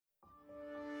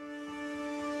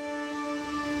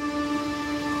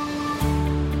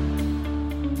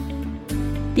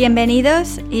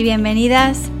Bienvenidos y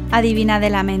bienvenidas a Divina de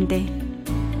la Mente.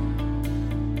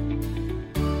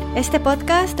 Este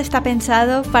podcast está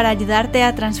pensado para ayudarte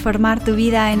a transformar tu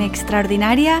vida en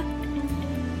extraordinaria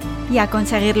y a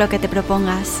conseguir lo que te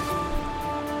propongas.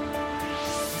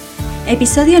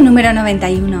 Episodio número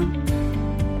 91.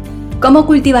 Cómo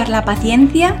cultivar la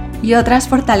paciencia y otras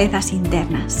fortalezas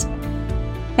internas.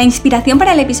 La inspiración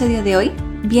para el episodio de hoy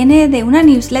viene de una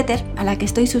newsletter a la que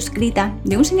estoy suscrita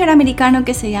de un señor americano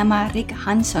que se llama Rick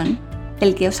Hanson,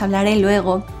 del que os hablaré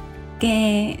luego,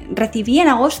 que recibí en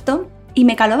agosto y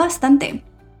me caló bastante.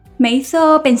 Me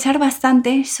hizo pensar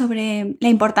bastante sobre la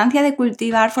importancia de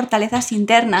cultivar fortalezas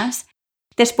internas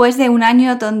después de un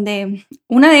año donde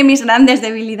una de mis grandes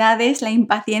debilidades, la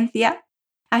impaciencia,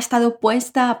 ha estado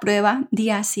puesta a prueba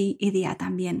día sí y día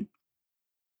también.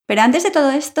 Pero antes de todo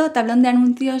esto, tablón de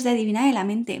anuncios de Divina de la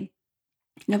Mente.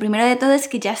 Lo primero de todo es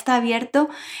que ya está abierto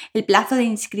el plazo de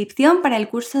inscripción para el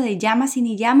curso de Llamas y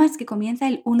Ni Llamas que comienza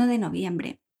el 1 de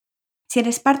noviembre. Si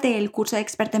eres parte del curso de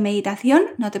experto en meditación,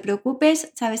 no te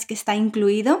preocupes, sabes que está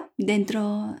incluido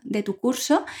dentro de tu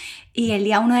curso y el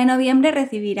día 1 de noviembre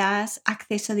recibirás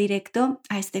acceso directo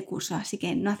a este curso, así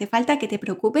que no hace falta que te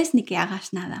preocupes ni que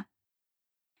hagas nada.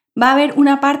 Va a haber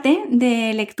una parte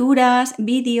de lecturas,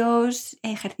 vídeos,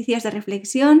 ejercicios de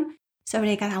reflexión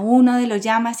sobre cada uno de los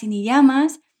llamas y ni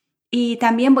llamas, y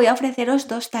también voy a ofreceros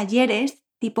 2 talleres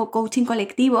tipo coaching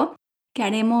colectivo que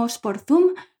haremos por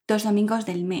Zoom 2 domingos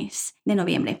del mes de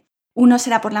noviembre. Uno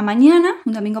será por la mañana,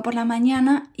 un domingo por la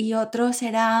mañana, y otro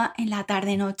será en la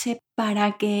tarde-noche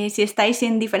para que si estáis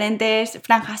en diferentes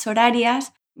franjas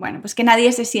horarias, pues que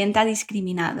nadie se sienta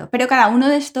discriminado. Pero cada uno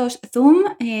de estos Zoom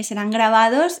serán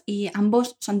grabados y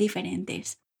ambos son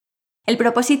diferentes. El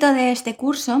propósito de este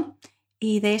curso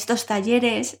y de estos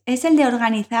talleres es el de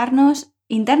organizarnos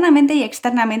internamente y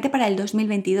externamente para el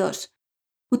 2022,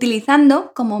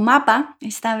 utilizando como mapa,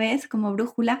 esta vez como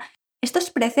brújula, estos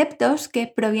preceptos que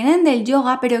provienen del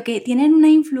yoga pero que tienen una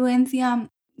influencia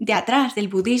de atrás del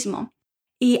budismo.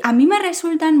 Y a mí me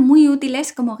resultan muy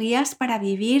útiles como guías para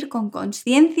vivir con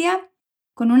consciencia,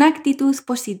 con una actitud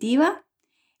positiva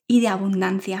y de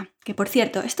abundancia. Que por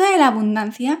cierto, esto de la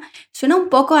abundancia suena un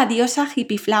poco a diosa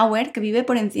hippie flower que vive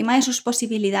por encima de sus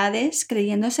posibilidades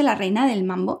creyéndose la reina del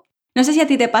mambo. No sé si a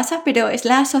ti te pasa, pero es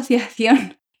la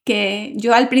asociación que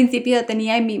yo al principio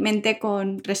tenía en mi mente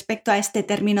con respecto a este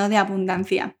término de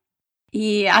abundancia.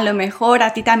 Y a lo mejor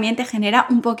a ti también te genera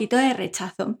un poquito de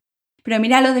rechazo. Pero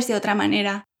míralo desde otra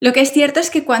manera. Lo que es cierto es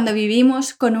que cuando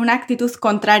vivimos con una actitud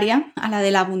contraria a la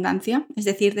de la abundancia, es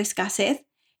decir, de escasez,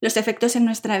 los efectos en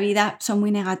nuestra vida son muy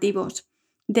negativos.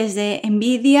 Desde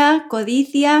envidia,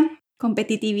 codicia,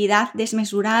 competitividad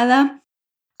desmesurada,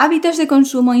 hábitos de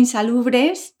consumo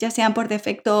insalubres, ya sean por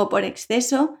defecto o por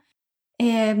exceso,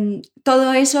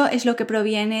 todo eso es lo que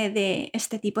proviene de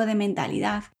este tipo de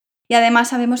mentalidad. Y además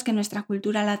sabemos que en nuestra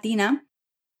cultura latina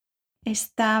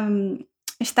esta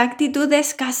actitud de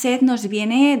escasez nos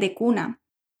viene de cuna,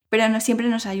 pero no siempre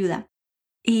nos ayuda.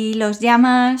 Y los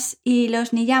llamas y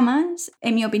los ni llamas,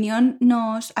 en mi opinión,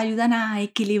 nos ayudan a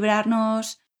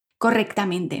equilibrarnos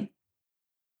correctamente.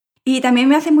 Y también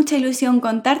me hace mucha ilusión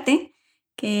contarte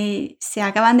que se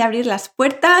acaban de abrir las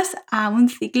puertas a un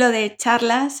ciclo de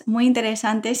charlas muy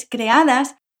interesantes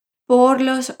creadas por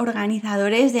los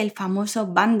organizadores del famoso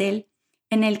Bundle,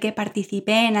 en el que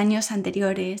participé en años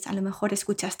anteriores. A lo mejor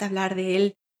escuchaste hablar de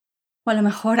él o a lo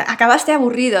mejor acabaste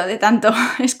aburrido de tanto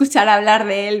escuchar hablar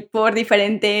de él por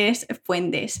diferentes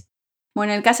fuentes.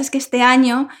 Bueno, el caso es que este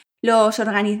año los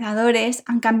organizadores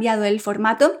han cambiado el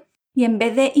formato y en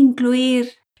vez de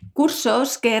incluir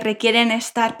cursos que requieren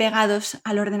estar pegados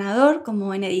al ordenador,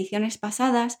 como en ediciones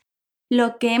pasadas,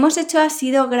 lo que hemos hecho ha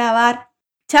sido grabar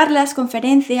charlas,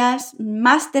 conferencias,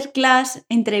 masterclass,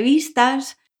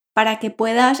 entrevistas, para que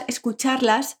puedas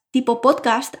escucharlas tipo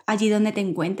podcast allí donde te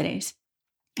encuentres.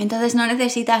 Entonces no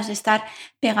necesitas estar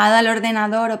pegado al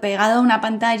ordenador o pegado a una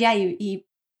pantalla y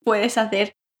puedes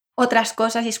hacer otras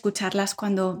cosas y escucharlas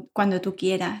cuando tú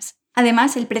quieras.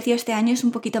 Además, el precio este año es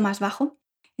un poquito más bajo.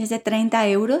 Es de 30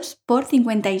 euros por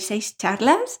 56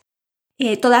 charlas,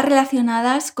 todas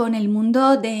relacionadas con el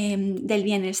mundo del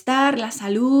bienestar, la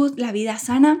salud, la vida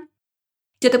sana.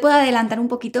 Yo te puedo adelantar un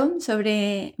poquito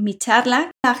sobre mi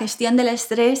charla, la gestión del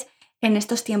estrés en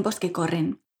estos tiempos que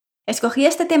corren. Escogí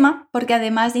este tema porque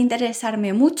además de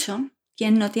interesarme mucho,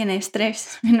 ¿quién no tiene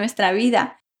estrés en nuestra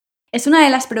vida? Es una de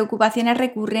las preocupaciones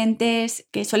recurrentes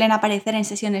que suelen aparecer en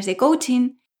sesiones de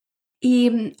coaching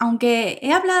y aunque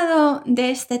he hablado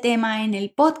de este tema en el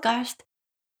podcast,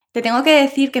 te tengo que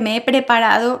decir que me he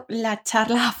preparado la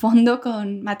charla a fondo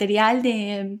con material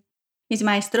de mis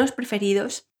maestros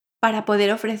preferidos para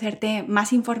poder ofrecerte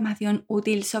más información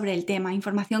útil sobre el tema,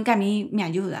 información que a mí me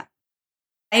ayuda.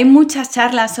 Hay muchas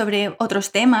charlas sobre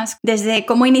otros temas, desde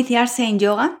cómo iniciarse en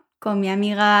yoga con mi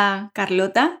amiga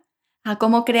Carlota, a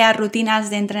cómo crear rutinas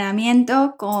de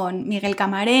entrenamiento con Miguel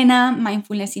Camarena,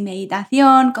 mindfulness y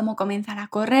meditación, cómo comenzar a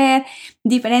correr,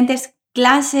 diferentes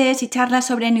clases y charlas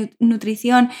sobre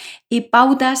nutrición y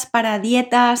pautas para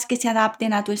dietas que se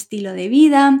adapten a tu estilo de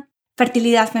vida,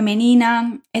 fertilidad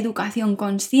femenina, educación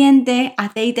consciente,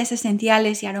 aceites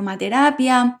esenciales y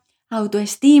aromaterapia,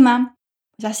 autoestima.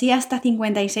 Pues así hasta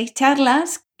 56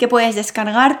 charlas que puedes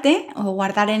descargarte o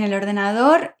guardar en el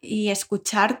ordenador y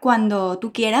escuchar cuando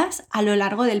tú quieras a lo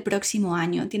largo del próximo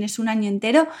año. Tienes un año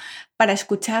entero para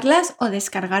escucharlas o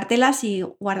descargártelas y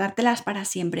guardártelas para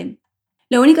siempre.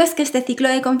 Lo único es que este ciclo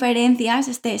de conferencias,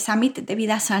 este Summit de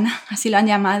Vida Sana, así lo han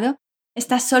llamado,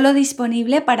 está solo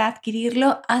disponible para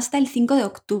adquirirlo hasta el 5 de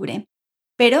octubre.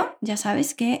 Pero ya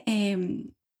sabes que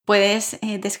puedes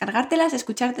descargártelas,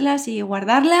 escuchártelas y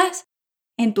guardarlas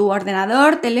en tu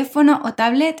ordenador, teléfono o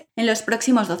tablet en los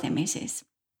próximos 12 meses.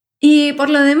 Y por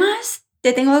lo demás,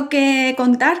 te tengo que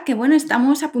contar que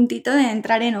estamos a puntito de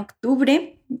entrar en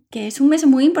octubre, que es un mes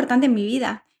muy importante en mi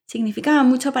vida. Significa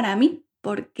mucho para mí,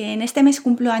 porque en este mes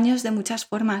cumplo años de muchas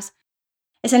formas.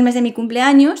 Es el mes de mi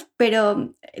cumpleaños,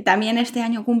 pero también este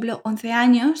año cumplo 11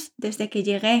 años desde que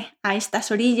llegué a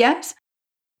estas orillas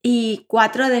y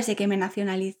 4 desde que me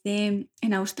nacionalicé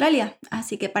en Australia.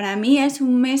 Así que para mí es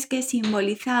un mes que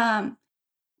simboliza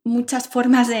muchas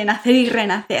formas de nacer y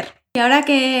renacer. Y ahora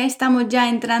que estamos ya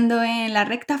entrando en la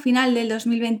recta final del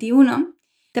 2021,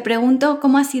 te pregunto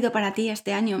cómo ha sido para ti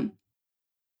este año.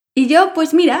 Y yo,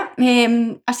 pues mira,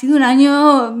 ha sido un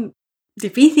año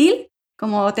difícil,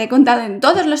 como te he contado en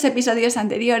todos los episodios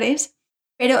anteriores,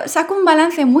 pero saco un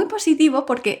balance muy positivo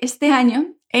porque este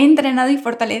año he entrenado y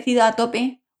fortalecido a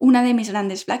tope una de mis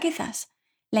grandes flaquezas,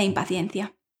 la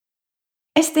impaciencia.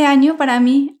 Este año para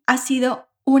mí ha sido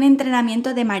un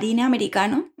entrenamiento de marine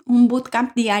americano, un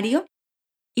bootcamp diario,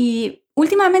 y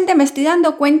últimamente me estoy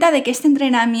dando cuenta de que este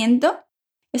entrenamiento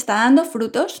está dando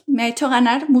frutos, me ha hecho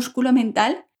ganar músculo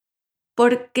mental,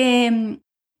 porque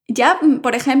ya,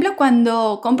 por ejemplo,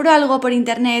 cuando compro algo por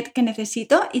internet que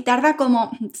necesito y tarda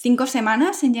como 5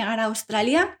 semanas en llegar a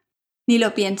Australia, ni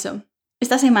lo pienso.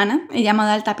 Esta semana he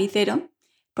llamado al tapicero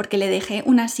porque le dejé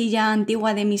una silla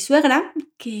antigua de mi suegra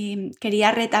que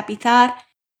quería retapizar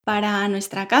para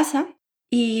nuestra casa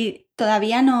y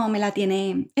todavía no me la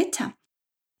tiene hecha.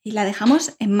 Y la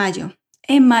dejamos en mayo.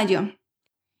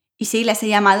 Y sí, les he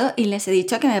llamado y les he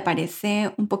dicho que me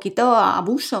parece un poquito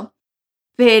abuso.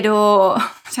 Pero,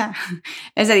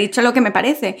 les he dicho lo que me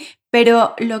parece.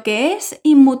 Pero lo que es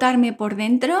inmutarme por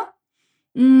dentro,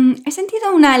 he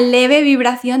sentido una leve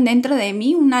vibración dentro de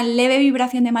mí, una leve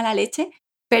vibración de mala leche,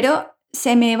 pero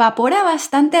se me evapora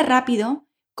bastante rápido,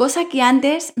 cosa que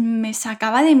antes me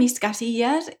sacaba de mis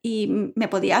casillas y me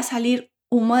podía salir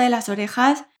humo de las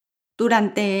orejas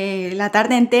durante la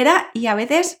tarde entera y a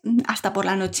veces hasta por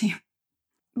la noche.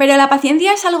 Pero la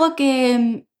paciencia es algo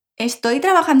que estoy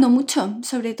trabajando mucho,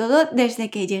 sobre todo desde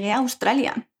que llegué a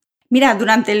Australia. Mira,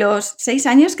 durante los 6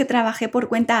 años que trabajé por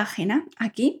cuenta ajena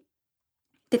aquí,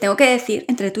 te tengo que decir,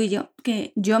 entre tú y yo,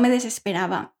 que yo me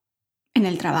desesperaba en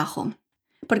el trabajo.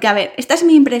 Porque, a ver, esta es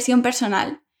mi impresión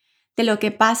personal de lo que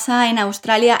pasa en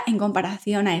Australia en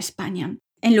comparación a España,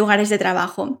 en lugares de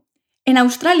trabajo. En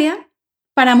Australia,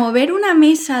 para mover una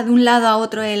mesa de un lado a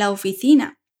otro de la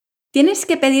oficina, tienes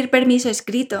que pedir permiso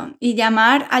escrito y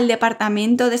llamar al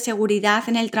departamento de seguridad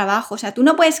en el trabajo. O sea, tú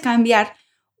no puedes cambiar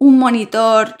un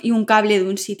monitor y un cable de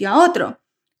un sitio a otro.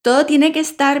 Todo tiene que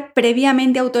estar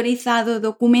previamente autorizado,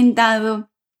 documentado.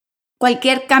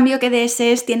 Cualquier cambio que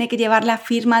desees tiene que llevar la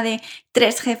firma de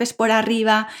 3 jefes por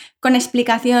arriba, con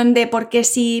explicación de por qué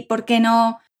sí, por qué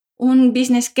no, un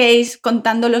business case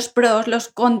contando los pros, los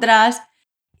contras.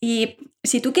 Y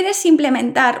si tú quieres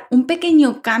implementar un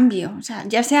pequeño cambio, o sea,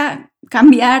 ya sea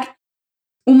cambiar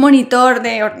un monitor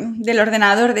del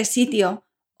ordenador de sitio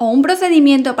o un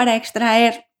procedimiento para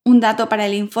extraer un dato para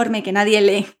el informe que nadie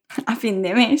lee a fin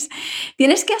de mes,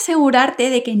 tienes que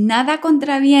asegurarte de que nada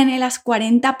contraviene las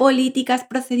 40 políticas,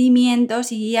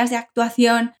 procedimientos y guías de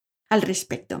actuación al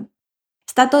respecto.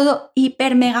 Está todo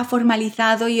hiper mega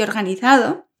formalizado y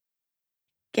organizado,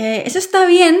 que eso está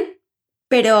bien,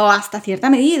 pero hasta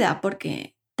cierta medida,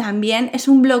 porque también es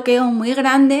un bloqueo muy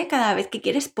grande cada vez que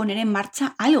quieres poner en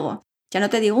marcha algo, ya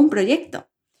no te digo un proyecto.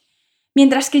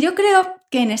 Mientras que yo creo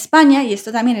que en España, y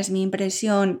esto también es mi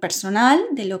impresión personal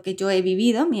de lo que yo he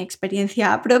vivido, mi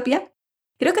experiencia propia,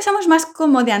 creo que somos más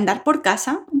como de andar por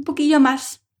casa, un poquillo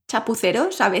más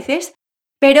chapuceros a veces,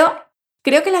 pero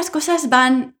creo que las cosas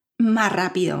van más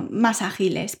rápido, más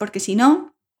ágiles, porque si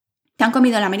no, te han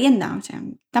comido la merienda, o sea,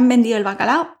 te han vendido el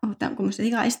bacalao, o como se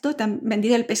diga esto, te han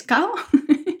vendido el pescado.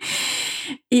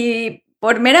 Y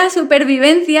por mera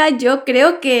supervivencia yo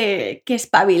creo que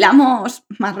espabilamos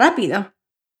más rápido.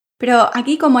 Pero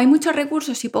aquí, como hay muchos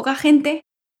recursos y poca gente,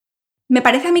 me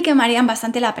parece a mí que me harían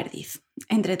bastante la perdiz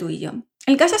entre tú y yo.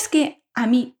 El caso es que a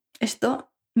mí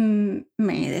esto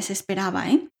me desesperaba,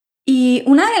 ¿eh? Y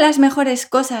una de las mejores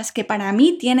cosas que para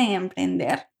mí tiene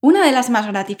emprender, una de las más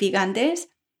gratificantes,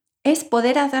 es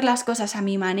poder hacer las cosas a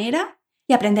mi manera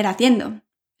y aprender haciendo,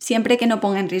 siempre que no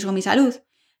ponga en riesgo mi salud.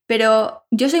 Pero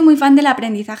yo soy muy fan del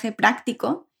aprendizaje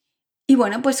práctico y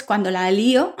bueno, pues cuando la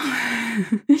lío,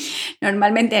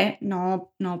 normalmente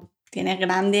no tiene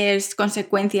grandes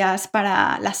consecuencias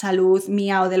para la salud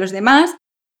mía o de los demás,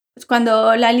 pues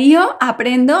cuando la lío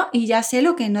aprendo y ya sé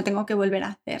lo que no tengo que volver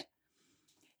a hacer.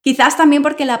 Quizás también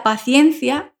porque la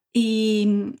paciencia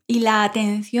y la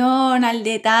atención al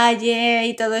detalle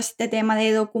y todo este tema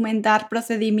de documentar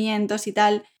procedimientos y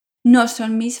tal no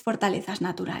son mis fortalezas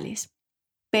naturales.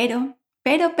 Pero,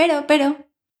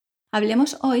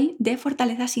 hablemos hoy de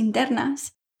fortalezas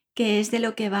internas, que es de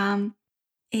lo que va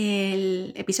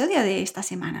el episodio de esta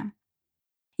semana.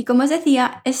 Y como os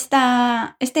decía,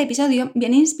 este episodio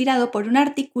viene inspirado por un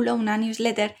artículo, una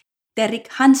newsletter de Rick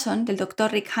Hanson, del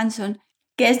doctor Rick Hanson,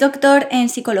 que es doctor en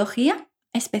psicología,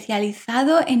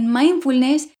 especializado en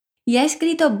mindfulness y ha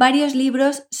escrito varios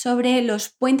libros sobre los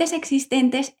puentes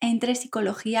existentes entre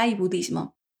psicología y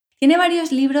budismo. Tiene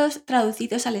varios libros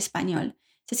traducidos al español.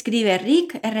 Se escribe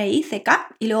Rick,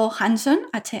 R-I-C-K, y luego Hanson,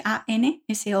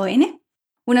 H-A-N-S-O-N.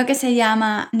 Uno que se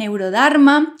llama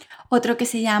Neurodharma, otro que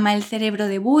se llama El cerebro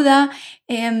de Buda.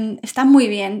 Están muy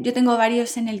bien. Yo tengo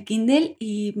varios en el Kindle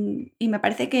y me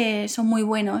parece que son muy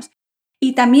buenos.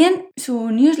 Y también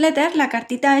su newsletter, la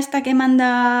cartita esta que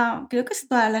manda, creo que es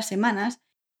todas las semanas,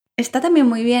 está también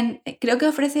muy bien. Creo que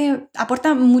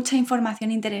aporta mucha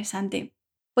información interesante.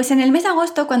 Pues en el mes de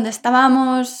agosto, cuando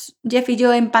estábamos Jeff y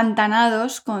yo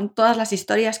empantanados con todas las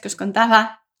historias que os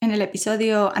contaba en el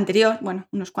episodio anterior, bueno,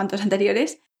 unos cuantos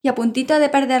anteriores, y a puntito de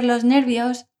perder los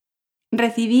nervios,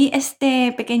 recibí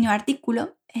este pequeño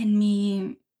artículo en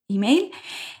mi email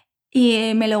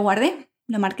y me lo guardé,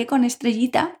 lo marqué con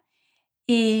estrellita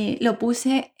y lo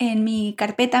puse en mi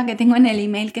carpeta que tengo en el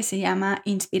email que se llama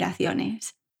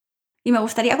Inspiraciones. Y me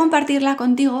gustaría compartirla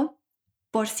contigo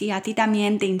por si a ti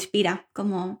también te inspira,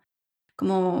 como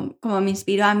me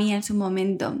inspiró a mí en su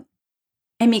momento.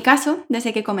 En mi caso,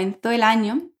 desde que comenzó el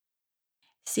año,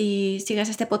 si sigues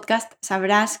este podcast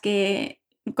sabrás que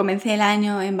comencé el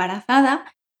año embarazada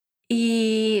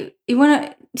y bueno,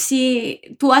 si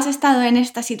tú has estado en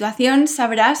esta situación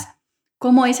sabrás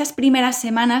cómo esas primeras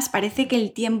semanas parece que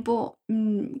el tiempo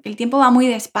va muy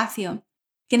despacio.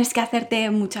 Tienes que hacerte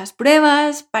muchas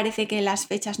pruebas, parece que las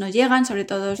fechas no llegan, sobre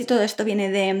todo si todo esto viene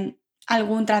de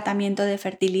algún tratamiento de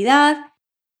fertilidad.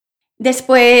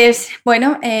 Después,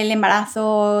 bueno, el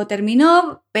embarazo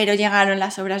terminó, pero llegaron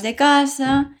las obras de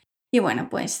casa y bueno,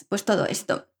 pues todo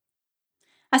esto.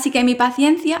 Así que mi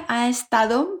paciencia ha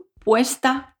estado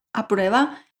puesta a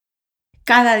prueba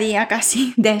cada día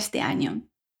casi de este año.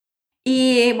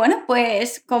 Y bueno,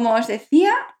 pues como os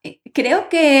decía, creo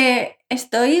que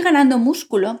estoy ganando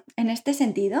músculo en este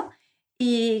sentido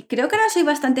y creo que ahora soy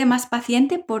bastante más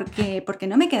paciente porque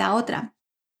no me queda otra.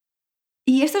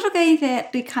 Y esto es lo que dice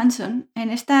Rick Hanson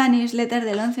en esta newsletter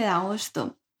del 11 de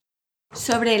agosto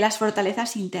sobre las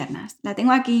fortalezas internas. La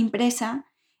tengo aquí impresa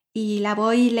y la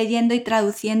voy leyendo y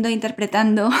traduciendo,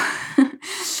 interpretando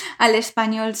al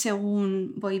español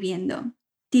según voy viendo.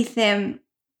 Dice: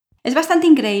 es bastante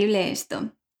increíble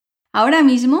esto. Ahora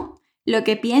mismo, lo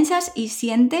que piensas y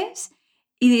sientes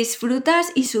y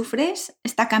disfrutas y sufres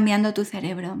está cambiando tu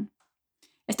cerebro.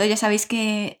 Esto ya sabéis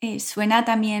que suena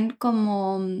también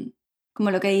como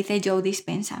lo que dice Joe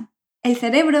Dispenza. El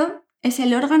cerebro es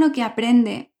el órgano que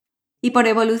aprende y por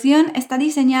evolución está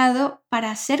diseñado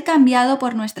para ser cambiado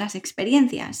por nuestras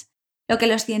experiencias, lo que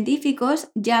los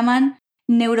científicos llaman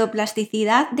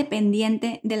neuroplasticidad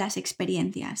dependiente de las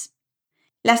experiencias.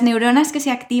 Las neuronas que se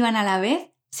activan a la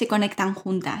vez se conectan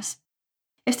juntas.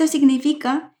 Esto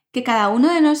significa que cada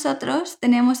uno de nosotros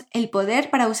tenemos el poder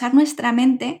para usar nuestra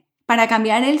mente para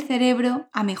cambiar el cerebro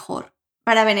a mejor,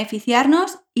 para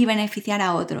beneficiarnos y beneficiar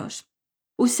a otros.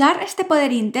 Usar este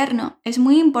poder interno es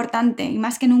muy importante y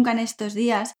más que nunca en estos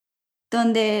días,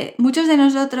 donde muchos de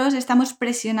nosotros estamos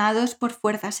presionados por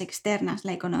fuerzas externas,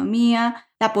 la economía,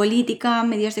 la política,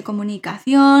 medios de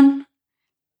comunicación,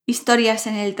 historias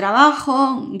en el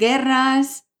trabajo,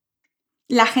 guerras,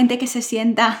 la gente que se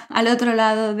sienta al otro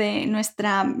lado de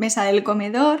nuestra mesa del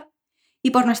comedor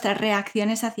y por nuestras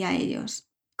reacciones hacia ellos.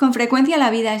 Con frecuencia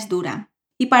la vida es dura,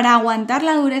 y para aguantar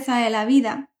la dureza de la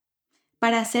vida,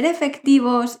 para ser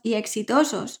efectivos y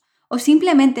exitosos, o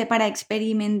simplemente para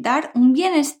experimentar un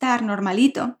bienestar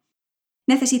normalito,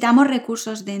 necesitamos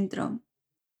recursos dentro.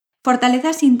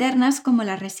 Fortalezas internas como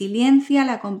la resiliencia,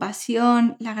 la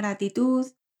compasión, la gratitud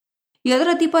y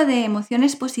otro tipo de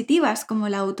emociones positivas como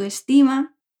la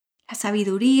autoestima, la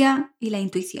sabiduría y la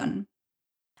intuición.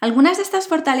 Algunas de estas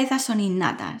fortalezas son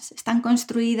innatas, están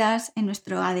construidas en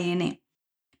nuestro ADN,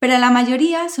 pero la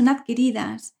mayoría son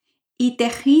adquiridas y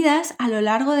tejidas a lo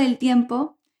largo del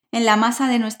tiempo en la masa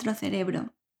de nuestro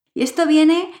cerebro. Y esto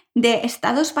viene de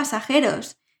estados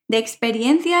pasajeros, de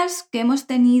experiencias que hemos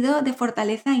tenido de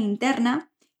fortaleza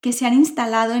interna que se han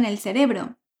instalado en el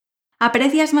cerebro.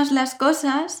 Aprecias más las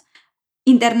cosas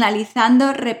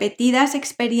internalizando repetidas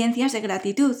experiencias de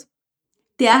gratitud.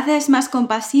 Te haces más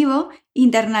compasivo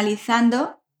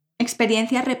internalizando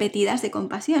experiencias repetidas de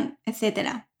compasión,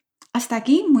 etc. Hasta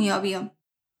aquí muy obvio.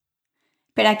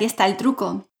 Pero aquí está el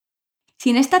truco.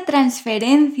 Sin esta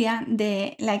transferencia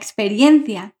de la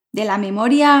experiencia de la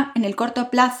memoria en el corto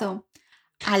plazo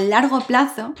al largo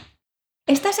plazo,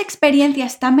 estas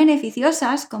experiencias tan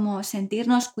beneficiosas como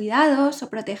sentirnos cuidados o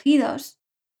protegidos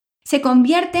se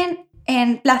convierten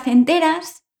en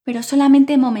placenteras, pero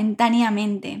solamente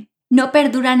momentáneamente. No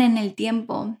perduran en el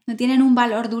tiempo, no tienen un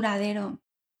valor duradero.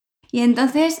 Y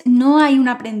entonces no hay un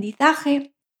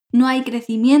aprendizaje, no hay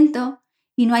crecimiento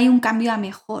y no hay un cambio a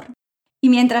mejor. Y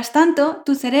mientras tanto,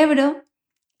 tu cerebro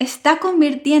está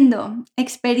convirtiendo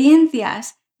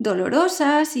experiencias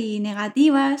dolorosas y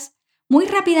negativas muy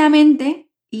rápidamente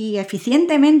y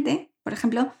eficientemente, por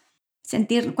ejemplo,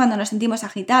 cuando nos sentimos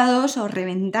agitados o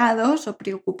reventados o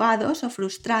preocupados o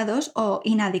frustrados o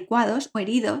inadecuados o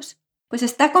heridos, pues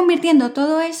está convirtiendo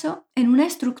todo eso en una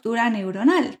estructura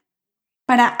neuronal.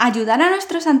 Para ayudar a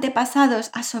nuestros antepasados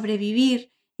a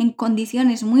sobrevivir en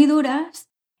condiciones muy duras,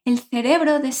 el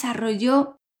cerebro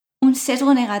desarrolló un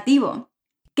sesgo negativo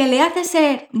que le hace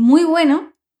ser muy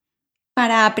bueno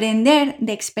para aprender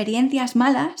de experiencias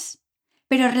malas,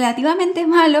 pero relativamente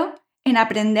malo en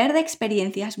aprender de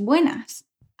experiencias buenas,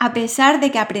 a pesar de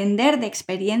que aprender de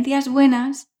experiencias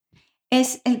buenas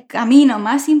es el camino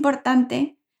más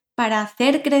importante para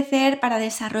hacer crecer, para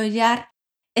desarrollar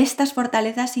estas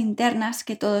fortalezas internas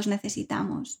que todos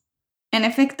necesitamos. En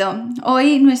efecto,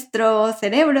 hoy nuestro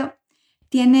cerebro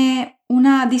tiene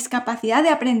una discapacidad de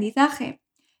aprendizaje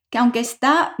que, aunque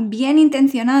está bien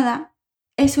intencionada,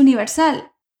 es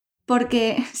universal,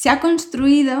 porque se ha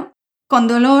construido con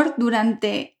dolor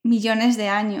durante millones de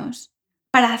años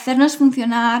para hacernos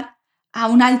funcionar a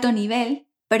un alto nivel,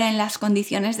 pero en las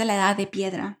condiciones de la edad de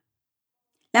piedra.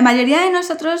 La mayoría de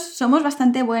nosotros somos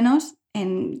bastante buenos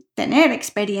en tener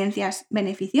experiencias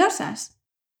beneficiosas,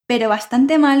 pero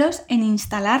bastante malos en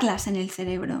instalarlas en el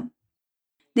cerebro.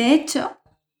 De hecho,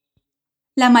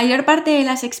 la mayor parte de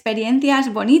las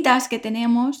experiencias bonitas que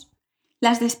tenemos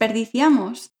las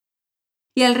desperdiciamos.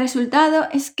 Y el resultado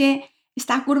es que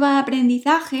esta curva de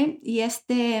aprendizaje y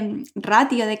este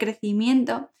ratio de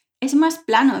crecimiento es más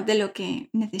plano de lo que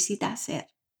necesita ser.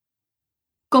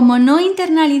 Como no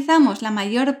internalizamos la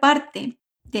mayor parte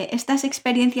de estas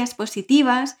experiencias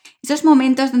positivas, esos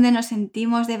momentos donde nos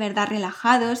sentimos de verdad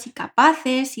relajados y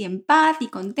capaces y en paz y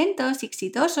contentos y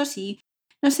exitosos y,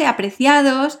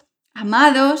 apreciados,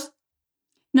 amados,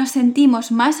 nos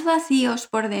sentimos más vacíos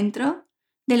por dentro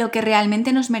de lo que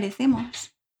realmente nos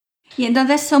merecemos. Y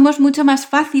entonces somos mucho más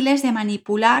fáciles de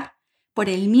manipular por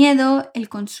el miedo, el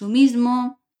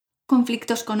consumismo,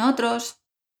 conflictos con otros.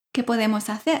 ¿Qué podemos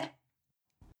hacer?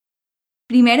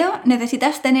 Primero,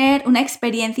 necesitas tener una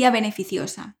experiencia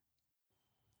beneficiosa.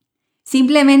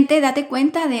 Simplemente date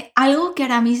cuenta de algo que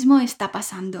ahora mismo está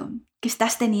pasando, que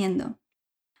estás teniendo.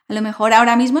 A lo mejor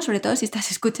ahora mismo, sobre todo si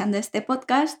estás escuchando este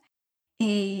podcast,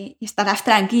 estarás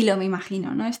tranquilo, me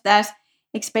imagino, ¿no? Estás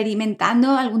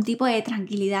experimentando algún tipo de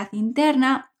tranquilidad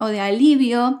interna o de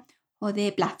alivio o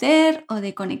de placer o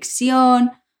de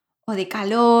conexión o de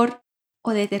calor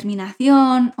o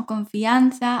determinación o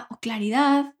confianza o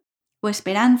claridad o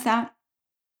esperanza.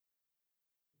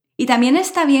 Y también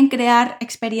está bien crear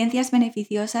experiencias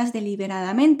beneficiosas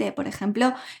deliberadamente, por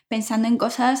ejemplo, pensando en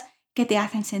cosas que te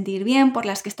hacen sentir bien, por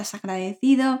las que estás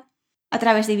agradecido, a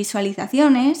través de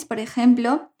visualizaciones, por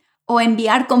ejemplo, o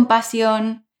enviar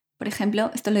compasión, por ejemplo,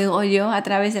 esto lo digo yo, a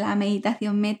través de la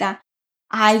meditación meta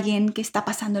a alguien que está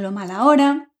pasándolo mal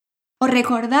ahora, o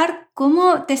recordar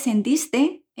cómo te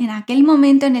sentiste en aquel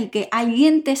momento en el que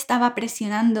alguien te estaba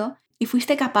presionando y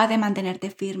fuiste capaz de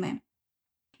mantenerte firme.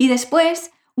 Y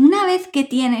después, una vez que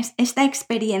tienes esta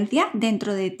experiencia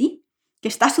dentro de ti, que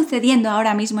está sucediendo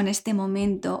ahora mismo en este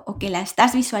momento o que la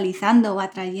estás visualizando o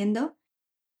atrayendo,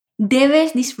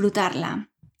 debes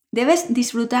disfrutarla. Debes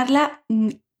disfrutarla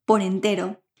por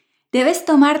entero. Debes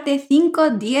tomarte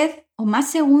 5, 10 o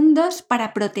más segundos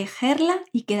para protegerla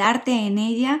y quedarte en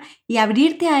ella y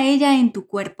abrirte a ella en tu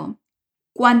cuerpo.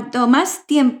 Cuanto más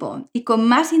tiempo y con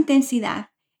más intensidad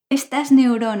estas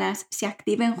neuronas se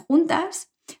activen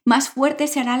juntas, más fuerte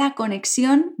será la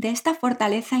conexión de esta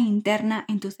fortaleza interna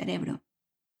en tu cerebro.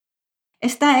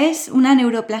 Esta es una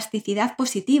neuroplasticidad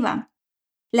positiva,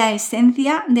 la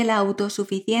esencia de la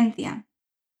autosuficiencia.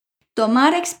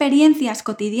 Tomar experiencias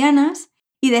cotidianas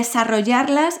y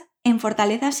desarrollarlas en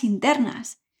fortalezas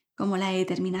internas, como la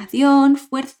determinación,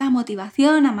 fuerza,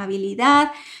 motivación,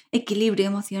 amabilidad, equilibrio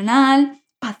emocional,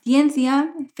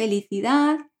 paciencia,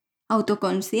 felicidad,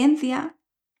 autoconciencia.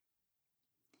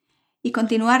 Y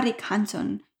continúa Rick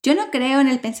Hanson: yo no creo en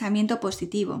el pensamiento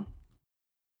positivo.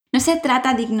 No se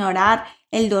trata de ignorar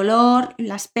el dolor,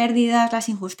 las pérdidas, las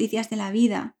injusticias de la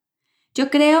vida. Yo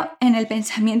creo en el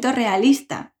pensamiento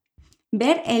realista,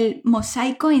 ver el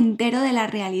mosaico entero de la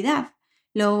realidad,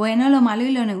 lo bueno, lo malo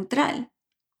y lo neutral.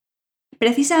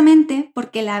 Precisamente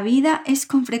porque la vida es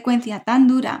con frecuencia tan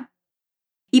dura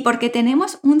y porque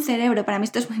tenemos un cerebro, para mí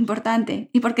esto es muy importante,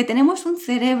 y porque tenemos un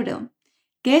cerebro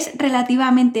que es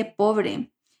relativamente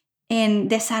pobre en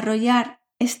desarrollar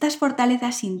estas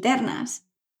fortalezas internas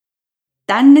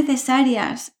tan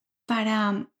necesarias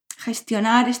para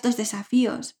gestionar estos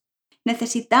desafíos,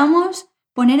 necesitamos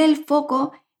poner el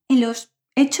foco en los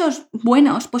hechos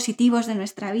buenos, positivos de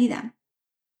nuestra vida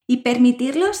y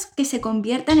permitirlos que se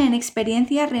conviertan en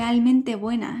experiencias realmente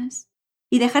buenas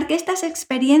y dejar que estas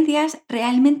experiencias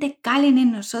realmente calen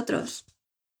en nosotros.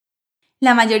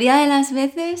 La mayoría de las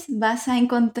veces vas a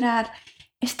encontrar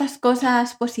estas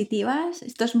cosas positivas,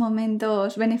 estos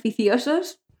momentos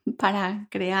beneficiosos para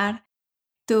crear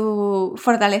tu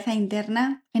fortaleza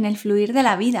interna en el fluir de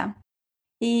la vida.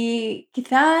 Y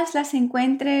quizás las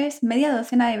encuentres media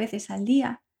docena de veces al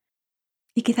día.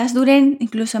 Y quizás duren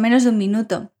incluso menos de un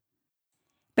minuto.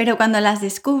 Pero cuando las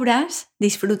descubras,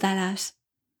 disfrútalas.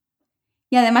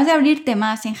 Y además de abrirte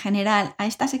más en general a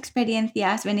estas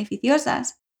experiencias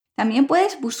beneficiosas, también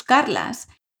puedes buscarlas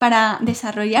para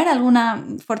desarrollar alguna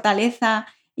fortaleza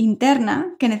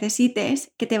interna que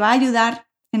necesites que te va a ayudar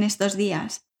en estos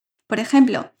días. Por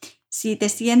ejemplo, si te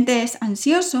sientes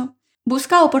ansioso,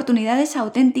 busca oportunidades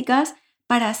auténticas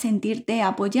para sentirte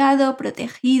apoyado,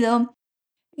 protegido,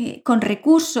 con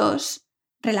recursos,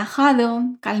 relajado,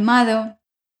 calmado.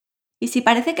 Y si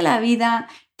parece que la vida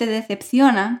te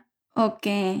decepciona o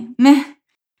que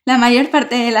la mayor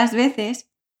parte de las veces,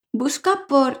 busca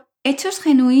por hechos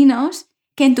genuinos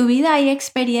que en tu vida hay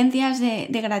experiencias de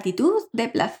gratitud, de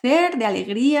placer, de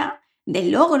alegría, de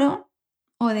logro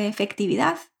o de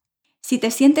efectividad. Si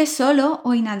te sientes solo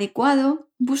o inadecuado,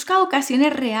 busca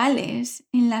ocasiones reales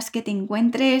en las que te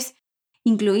encuentres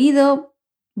incluido,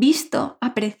 visto,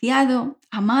 apreciado,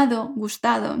 amado,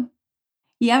 gustado.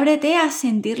 Y ábrete a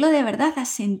sentirlo de verdad, a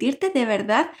sentirte de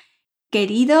verdad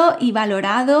querido y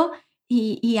valorado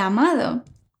y amado.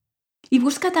 Y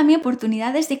busca también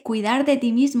oportunidades de cuidar de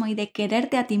ti mismo y de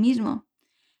quererte a ti mismo.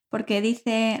 Porque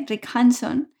dice Rick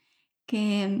Hanson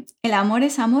que el amor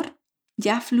es amor,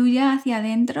 ya fluya hacia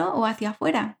adentro o hacia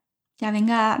afuera, ya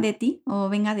venga de ti o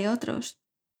venga de otros.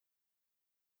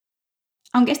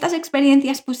 Aunque estas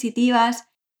experiencias positivas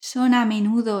son a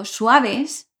menudo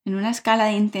suaves, en una escala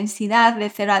de intensidad de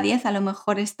 0 a 10 a lo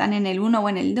mejor están en el 1 o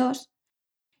en el 2,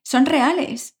 son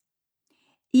reales.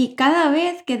 Y cada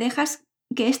vez que dejas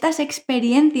que estas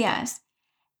experiencias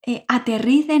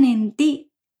aterricen en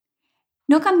ti,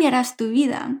 no cambiarás tu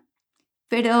vida,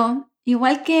 pero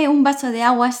igual que un vaso de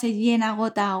agua se llena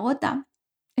gota a gota,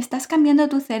 estás cambiando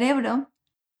tu cerebro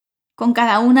con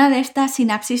cada una de estas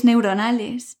sinapsis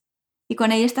neuronales y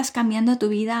con ello estás cambiando tu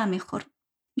vida a mejor.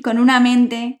 Y con una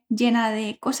mente llena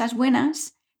de cosas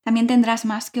buenas, también tendrás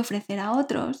más que ofrecer a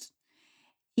otros.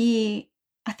 Y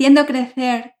haciendo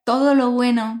crecer todo lo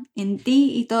bueno en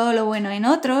ti y todo lo bueno en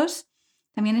otros,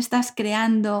 también estás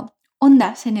creando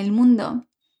ondas en el mundo,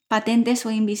 patentes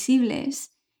o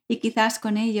invisibles, y quizás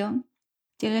con ello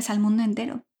llegues al mundo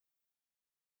entero.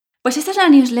 Pues esta es la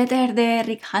newsletter de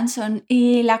Rick Hanson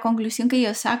y la conclusión que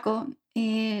yo saco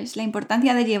es la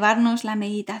importancia de llevarnos la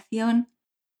meditación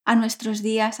a nuestros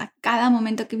días, a cada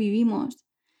momento que vivimos.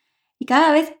 Y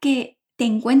cada vez que te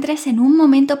encuentres en un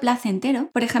momento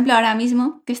placentero, por ejemplo, ahora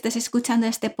mismo que estés escuchando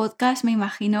este podcast, me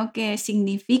imagino que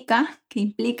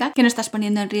implica que no estás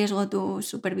poniendo en riesgo tu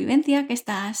supervivencia, que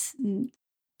estás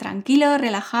tranquilo,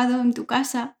 relajado en tu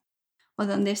casa o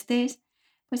donde estés.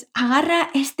 Pues agarra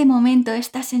este momento,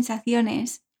 estas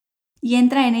sensaciones y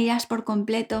entra en ellas por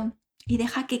completo y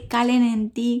deja que calen en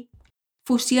ti.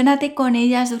 Fusiónate con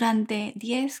ellas durante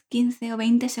 10, 15 o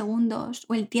 20 segundos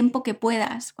o el tiempo que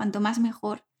puedas, cuanto más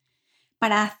mejor,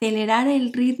 para acelerar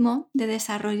el ritmo de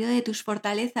desarrollo de tus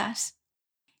fortalezas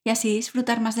y así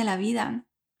disfrutar más de la vida.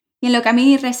 Y en lo que a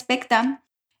mí respecta,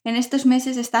 en estos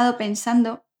meses he estado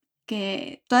pensando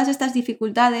que todas estas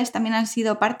dificultades también han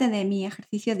sido parte de mi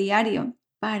ejercicio diario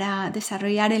para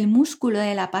desarrollar el músculo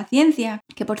de la paciencia,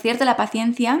 que por cierto la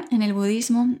paciencia en el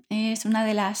budismo es una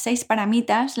de las 6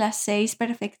 paramitas, las 6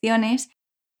 perfecciones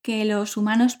que los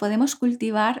humanos podemos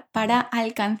cultivar para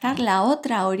alcanzar la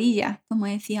otra orilla, como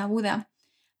decía Buda,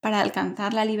 para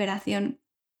alcanzar la liberación.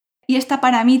 Y esta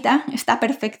paramita, esta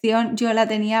perfección, yo la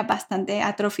tenía bastante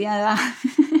atrofiada.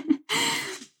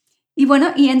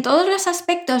 Y en todos los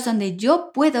aspectos donde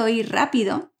yo puedo ir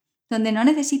rápido, donde no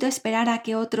necesito esperar a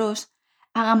que otros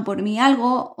hagan por mí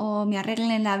algo o me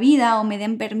arreglen la vida o me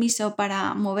den permiso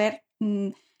para mover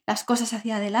las cosas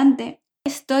hacia adelante,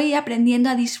 estoy aprendiendo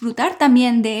a disfrutar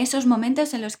también de esos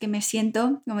momentos en los que me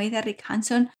siento, como dice Rick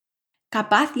Hanson,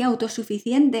 capaz y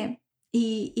autosuficiente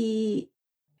y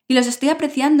los estoy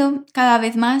apreciando cada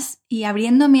vez más y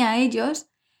abriéndome a ellos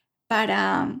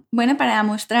para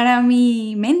mostrar a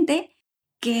mi mente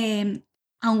que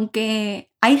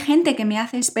aunque hay gente que me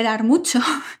hace esperar mucho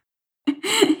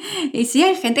y sí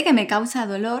hay gente que me causa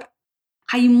dolor,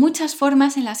 hay muchas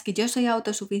formas en las que yo soy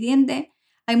autosuficiente,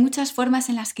 hay muchas formas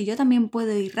en las que yo también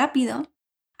puedo ir rápido,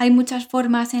 hay muchas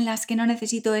formas en las que no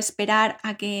necesito esperar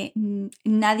a que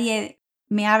nadie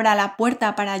me abra la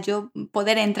puerta para yo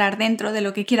poder entrar dentro de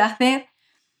lo que quiero hacer.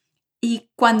 Y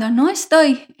cuando no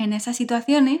estoy en esas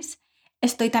situaciones,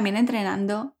 estoy también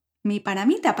entrenando mi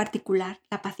paramita particular,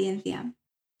 la paciencia.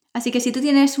 Así que si tú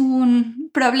tienes un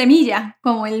problemilla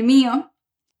como el mío,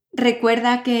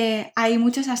 recuerda que hay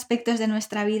muchos aspectos de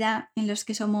nuestra vida en los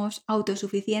que somos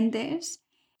autosuficientes.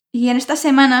 Y en estas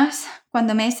semanas,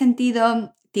 cuando me he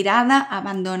sentido tirada,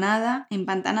 abandonada,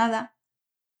 empantanada,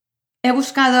 he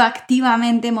buscado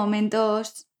activamente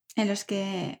momentos en los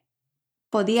que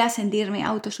podía sentirme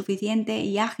autosuficiente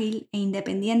y ágil e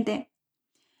independiente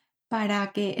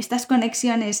para que estas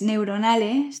conexiones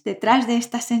neuronales detrás de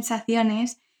estas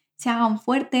sensaciones se hagan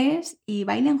fuertes y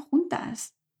bailen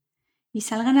juntas y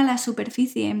salgan a la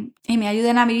superficie y me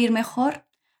ayuden a vivir mejor,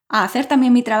 a hacer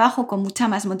también mi trabajo con mucha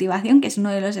más motivación, que es uno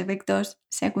de los efectos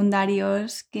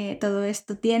secundarios que todo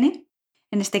esto tiene,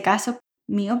 en este caso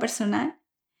mío personal,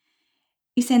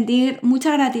 y sentir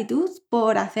mucha gratitud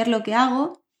por hacer lo que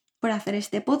hago, por hacer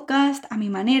este podcast a mi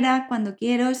manera, cuando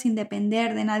quiero, sin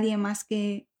depender de nadie más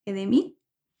que de mí.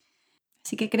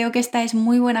 Así que creo que esta es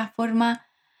muy buena forma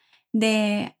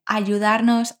de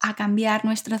ayudarnos a cambiar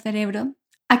nuestro cerebro,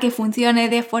 a que funcione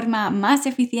de forma más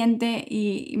eficiente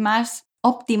y más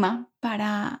óptima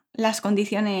para las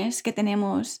condiciones que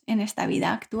tenemos en esta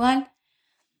vida actual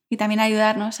y también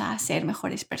ayudarnos a ser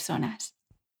mejores personas.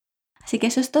 Así que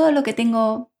eso es todo lo que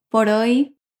tengo por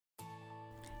hoy.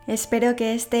 Espero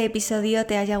que este episodio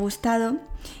te haya gustado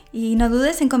y no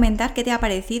dudes en comentar qué te ha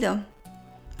parecido.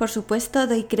 Por supuesto,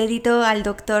 doy crédito al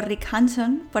Dr. Rick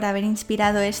Hanson por haber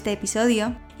inspirado este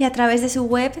episodio y a través de su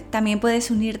web también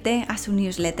puedes unirte a su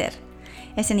newsletter.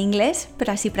 Es en inglés,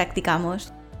 pero así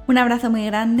practicamos. Un abrazo muy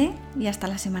grande y hasta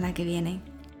la semana que viene.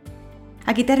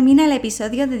 Aquí termina el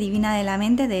episodio de Divina de la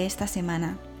Mente de esta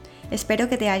semana. Espero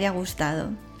que te haya gustado.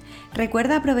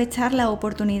 Recuerda aprovechar la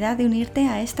oportunidad de unirte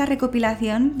a esta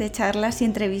recopilación de charlas y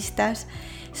entrevistas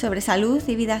sobre salud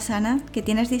y vida sana que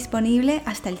tienes disponible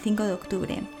hasta el 5 de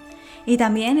octubre. Y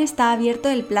también está abierto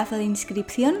el plazo de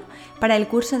inscripción para el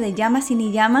curso de Llamas y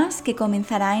Ni Llamas que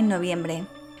comenzará en noviembre.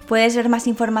 Puedes ver más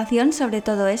información sobre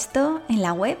todo esto en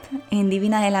la web en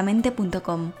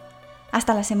divinadelamente.com.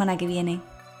 Hasta la semana que viene.